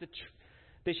have to,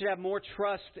 they should have more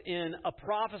trust in a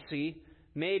prophecy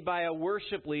made by a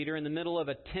worship leader in the middle of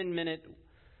a 10-minute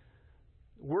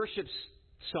worship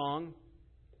song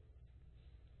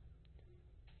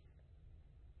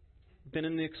than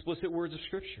in the explicit words of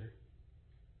Scripture.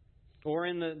 Or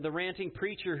in the ranting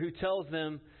preacher who tells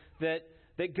them that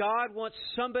God wants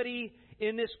somebody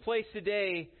in this place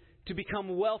today to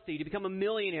become wealthy, to become a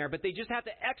millionaire, but they just have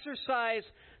to exercise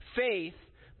faith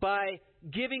by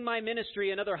giving my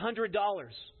ministry another $100.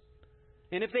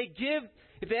 And if they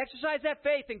exercise that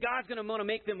faith, then God's going to want to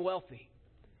make them wealthy.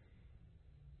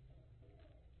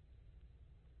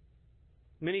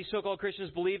 Many so-called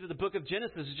Christians believe that the book of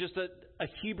Genesis is just a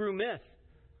Hebrew myth,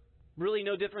 really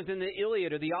no different than the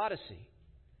Iliad or the Odyssey.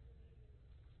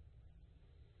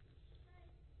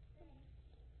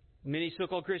 Many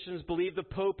so-called Christians believe the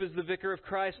Pope is the vicar of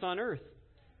Christ on earth,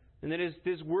 and that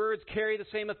his words carry the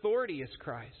same authority as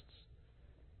Christ's.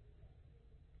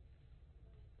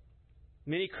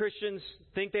 Many Christians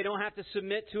think they don't have to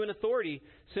submit to an authority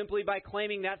simply by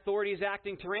claiming that authority is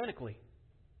acting tyrannically.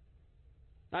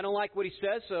 I don't like what he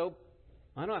says, so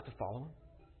I don't have to follow him.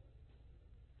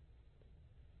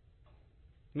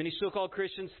 Many so-called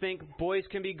Christians think boys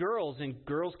can be girls and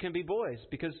girls can be boys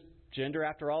because gender,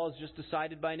 after all, is just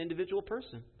decided by an individual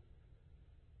person.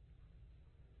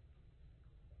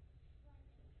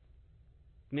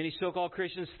 Many so-called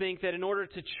Christians think that in order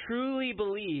to truly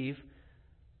believe,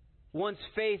 one's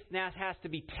faith now has to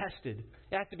be tested.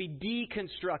 It has to be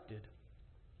deconstructed.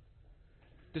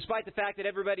 Despite the fact that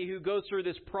everybody who goes through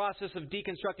this process of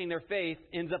deconstructing their faith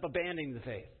ends up abandoning the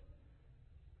faith.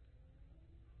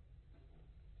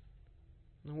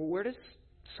 Where does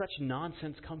such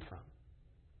nonsense come from?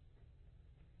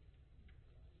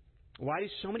 Why do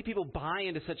so many people buy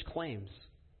into such claims?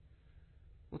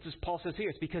 What's this Paul says here?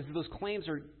 It's because those claims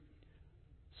are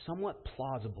somewhat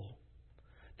plausible.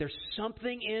 There's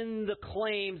something in the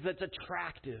claims that's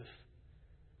attractive.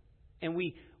 And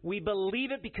we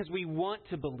believe it because we want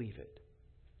to believe it.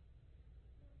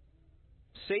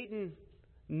 Satan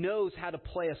knows how to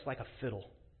play us like a fiddle.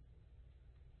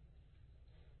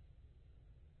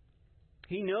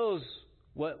 He knows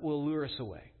what will lure us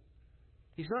away.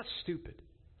 He's not stupid.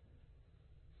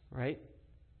 Right?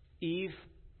 Eve,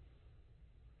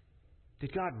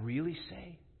 did God really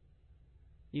say?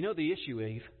 You know the issue,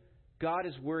 Eve. God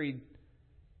is worried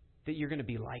that you're going to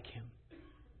be like Him.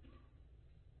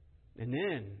 And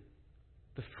then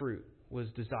the fruit was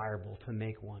desirable to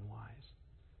make one wise.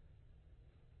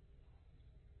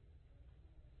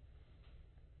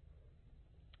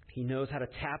 He knows how to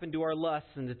tap into our lusts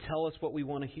and to tell us what we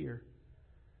want to hear.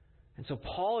 And so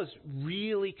Paul is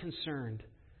really concerned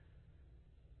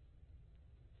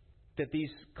that these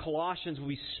Colossians will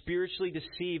be spiritually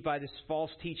deceived by this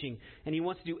false teaching. And he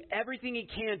wants to do everything he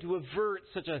can to avert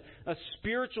such a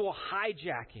spiritual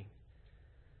hijacking.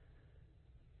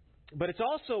 But it's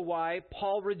also why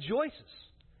Paul rejoices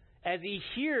as he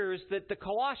hears that the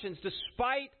Colossians,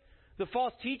 despite the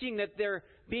false teaching that they're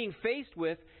being faced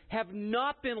with, have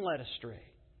not been led astray.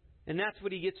 And that's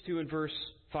what he gets to in verse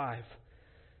 5.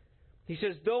 He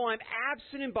says, though I'm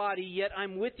absent in body, yet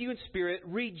I'm with you in spirit,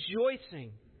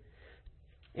 rejoicing.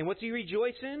 And what's he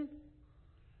rejoice in?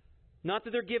 Not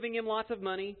that they're giving him lots of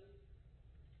money.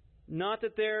 Not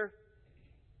that they're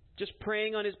just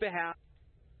praying on his behalf.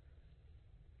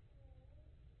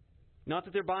 Not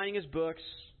that they're buying his books.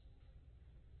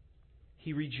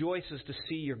 He rejoices to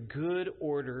see your good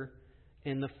order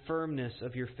and the firmness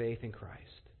of your faith in Christ.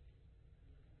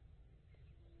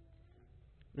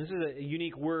 This is a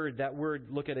unique word. That word,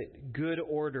 look at it, good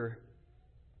order.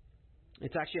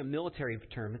 It's actually a military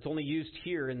term. It's only used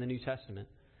here in the New Testament.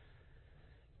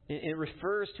 It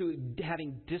refers to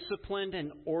having disciplined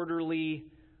and orderly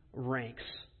ranks.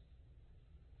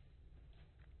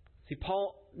 See,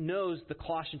 Paul knows the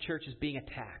Colossian church is being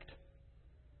attacked.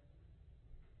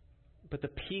 But the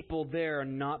people there are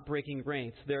not breaking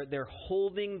ranks. They're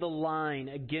holding the line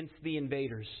against the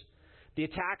invaders. The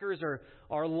attackers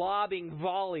are lobbing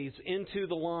volleys into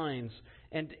the lines.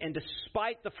 And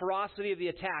despite the ferocity of the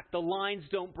attack, the lines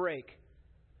don't break.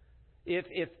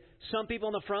 If some people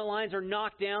on the front lines are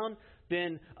knocked down,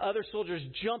 then other soldiers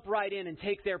jump right in and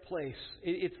take their place.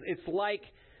 It's like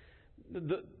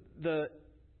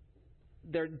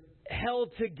they're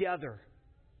held together.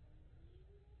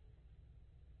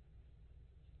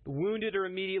 The wounded are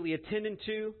immediately attended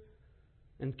to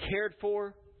and cared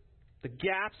for. The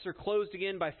gaps are closed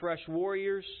again by fresh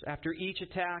warriors after each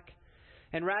attack.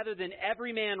 And rather than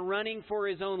every man running for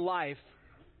his own life,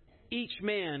 each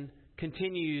man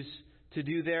continues to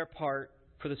do their part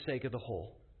for the sake of the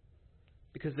whole.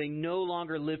 Because they no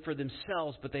longer live for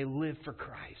themselves, but they live for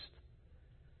Christ.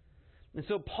 And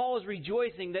so Paul is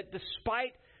rejoicing that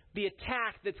despite the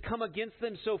attack that's come against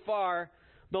them so far,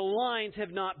 the lines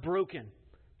have not broken.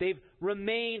 They've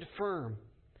remained firm.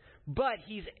 But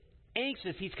he's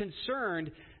anxious, he's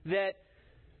concerned that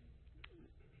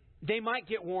they might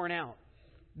get worn out.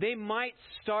 They might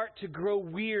start to grow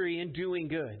weary in doing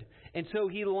good. And so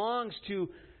he longs to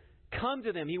come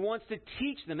to them. He wants to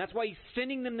teach them. That's why He's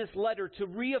sending them this letter, to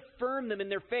reaffirm them in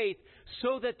their faith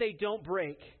so that they don't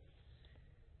break.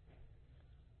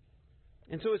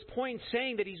 And so his point in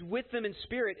saying that He's with them in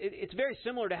spirit, it's very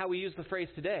similar to how we use the phrase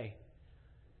today.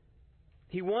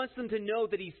 He wants them to know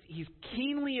that He's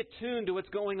keenly attuned to what's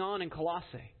going on in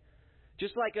Colossae.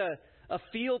 Just like a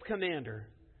field commander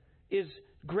is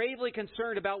gravely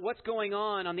concerned about what's going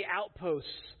on the outposts,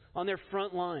 on their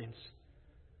front lines.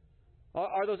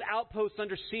 Are those outposts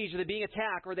under siege? Are they being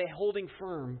attacked? Or are they holding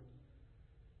firm?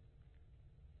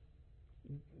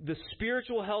 The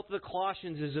spiritual health of the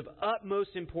Colossians is of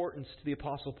utmost importance to the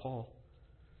Apostle Paul.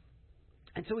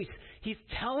 And so he's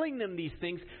telling them these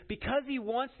things because he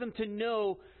wants them to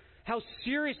know how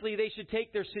seriously they should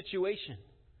take their situation.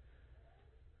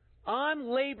 I'm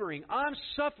laboring, I'm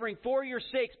suffering for your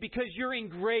sakes because you're in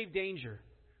grave danger,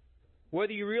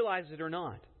 whether you realize it or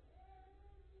not.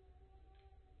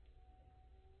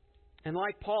 And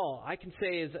like Paul, I can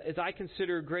say, as I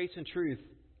consider grace and truth,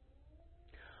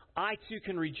 I too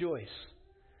can rejoice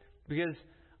because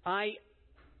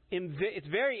it's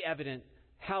very evident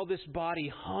how this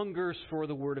body hungers for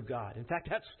the Word of God. In fact,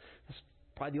 that's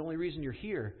probably the only reason you're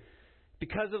here,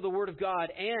 because of the Word of God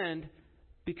and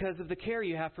because of the care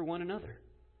you have for one another.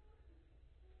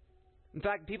 In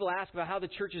fact, people ask about how the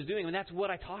church is doing, and that's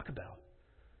what I talk about.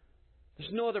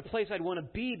 There's no other place I'd want to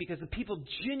be because the people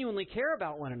genuinely care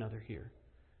about one another here.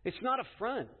 It's not a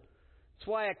front. That's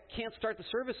why I can't start the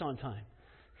service on time.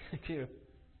 To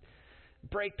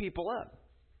break people up.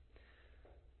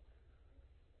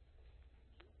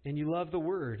 And you love the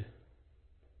Word.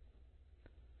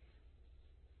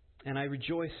 And I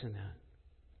rejoice in that.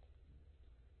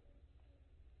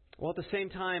 Well, at the same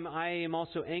time, I am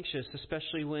also anxious,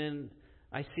 especially when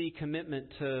I see commitment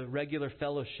to regular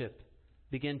fellowship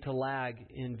begin to lag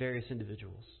in various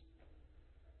individuals.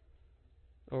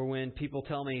 Or when people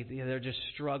tell me they're just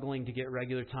struggling to get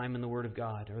regular time in the Word of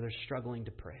God, or they're struggling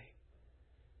to pray.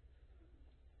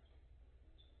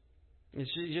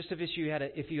 It's just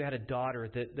if you had a daughter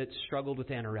that struggled with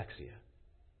anorexia.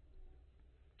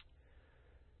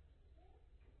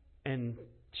 And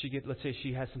let's say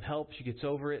she has some help, she gets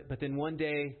over it, but then one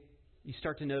day you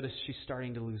start to notice she's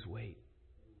starting to lose weight.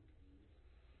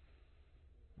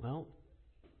 Well,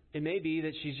 it may be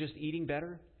that she's just eating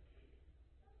better,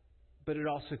 but it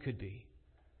also could be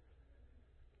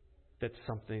that's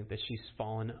something that she's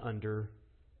fallen under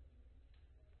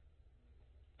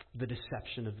the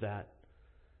deception of that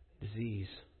disease.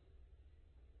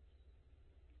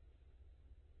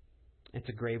 It's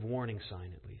a grave warning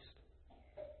sign, at least.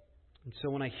 And so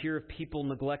when I hear of people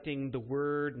neglecting the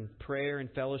Word and prayer and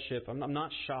fellowship, I'm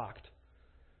not shocked.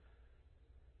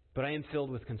 But I am filled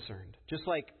with concern. Just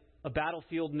like a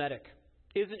battlefield medic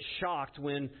isn't shocked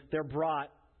when they're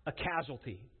brought a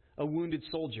casualty, a wounded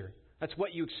soldier. That's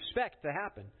what you expect to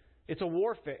happen. It's a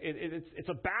warfare. It's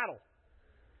a battle.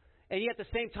 And yet at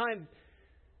the same time,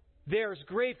 there's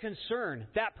grave concern.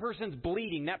 That person's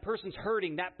bleeding. That person's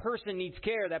hurting. That person needs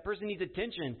care. That person needs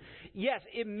attention. Yes,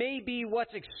 it may be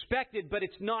what's expected, but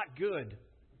it's not good.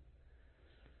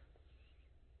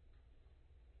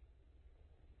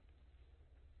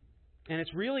 And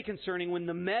it's really concerning when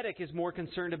the medic is more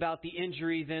concerned about the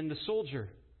injury than the soldier.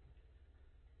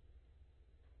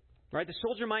 Right? The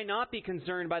soldier might not be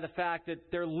concerned by the fact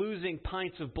that they're losing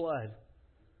pints of blood,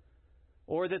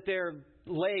 or that their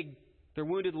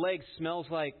wounded leg smells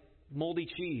like moldy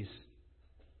cheese,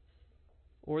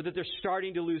 or that they're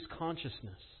starting to lose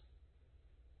consciousness.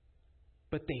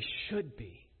 But they should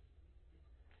be.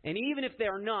 And even if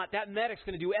they're not, that medic's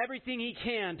going to do everything he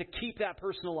can to keep that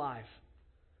person alive.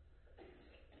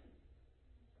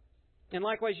 And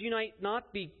likewise, you might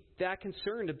not be that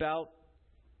concerned about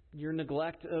your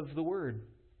neglect of the Word,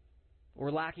 or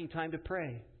lacking time to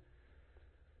pray,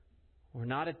 or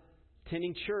not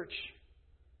attending church,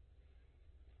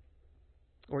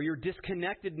 or your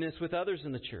disconnectedness with others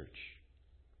in the church.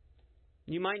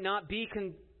 You might not be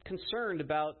concerned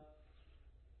about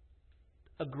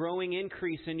a growing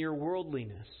increase in your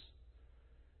worldliness,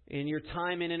 in your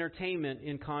time in entertainment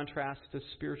in contrast to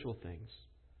spiritual things.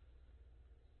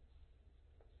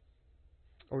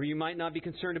 Or you might not be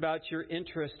concerned about your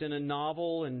interest in a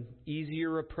novel and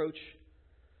easier approach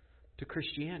to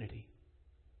Christianity.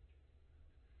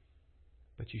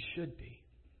 But you should be.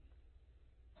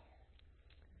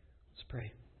 Let's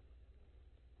pray.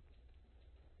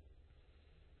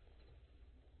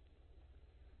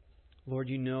 Lord,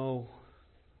 you know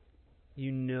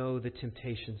the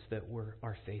temptations that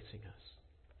are facing us.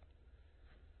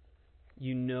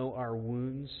 You know our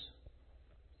wounds.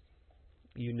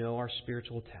 You know our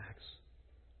spiritual attacks.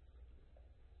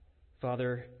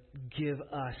 Father, give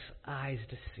us eyes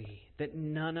to see, that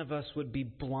none of us would be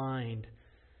blind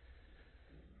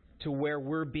to where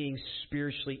we're being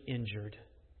spiritually injured,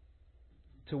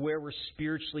 to where we're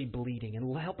spiritually bleeding.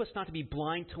 And help us not to be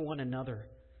blind to one another.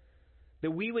 That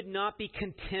we would not be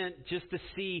content just to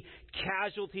see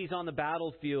casualties on the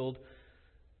battlefield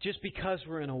just because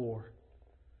we're in a war.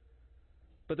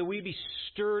 But that we be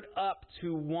stirred up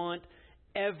to want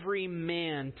every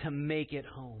man to make it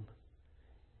home.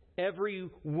 Every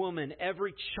woman,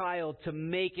 every child to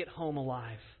make it home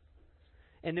alive.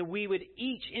 And that we would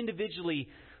each individually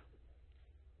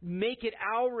make it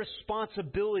our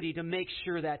responsibility to make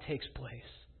sure that takes place.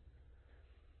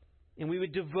 And we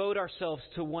would devote ourselves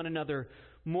to one another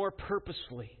more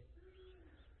purposefully.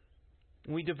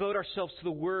 And we devote ourselves to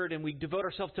the Word, and we devote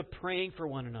ourselves to praying for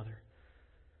one another.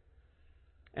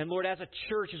 And Lord, as a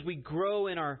church, as we grow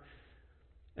in our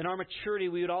maturity,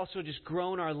 we would also just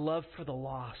grow in our love for the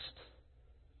lost.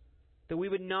 That we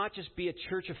would not just be a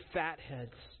church of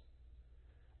fatheads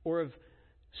or of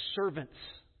servants,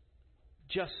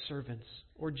 just servants,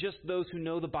 or just those who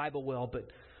know the Bible well, but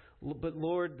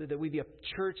Lord, that we be a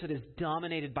church that is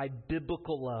dominated by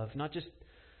biblical love, not just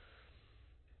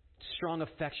strong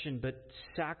affection, but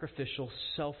sacrificial,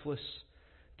 selfless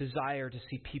desire to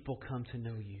see people come to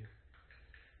know You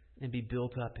and be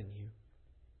built up in You.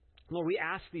 Lord, we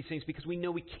ask these things because we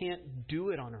know we can't do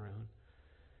it on our own.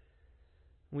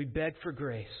 We beg for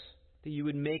grace that You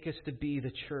would make us to be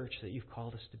the church that You've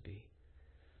called us to be.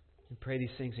 And pray these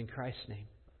things in Christ's name.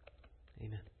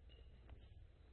 Amen.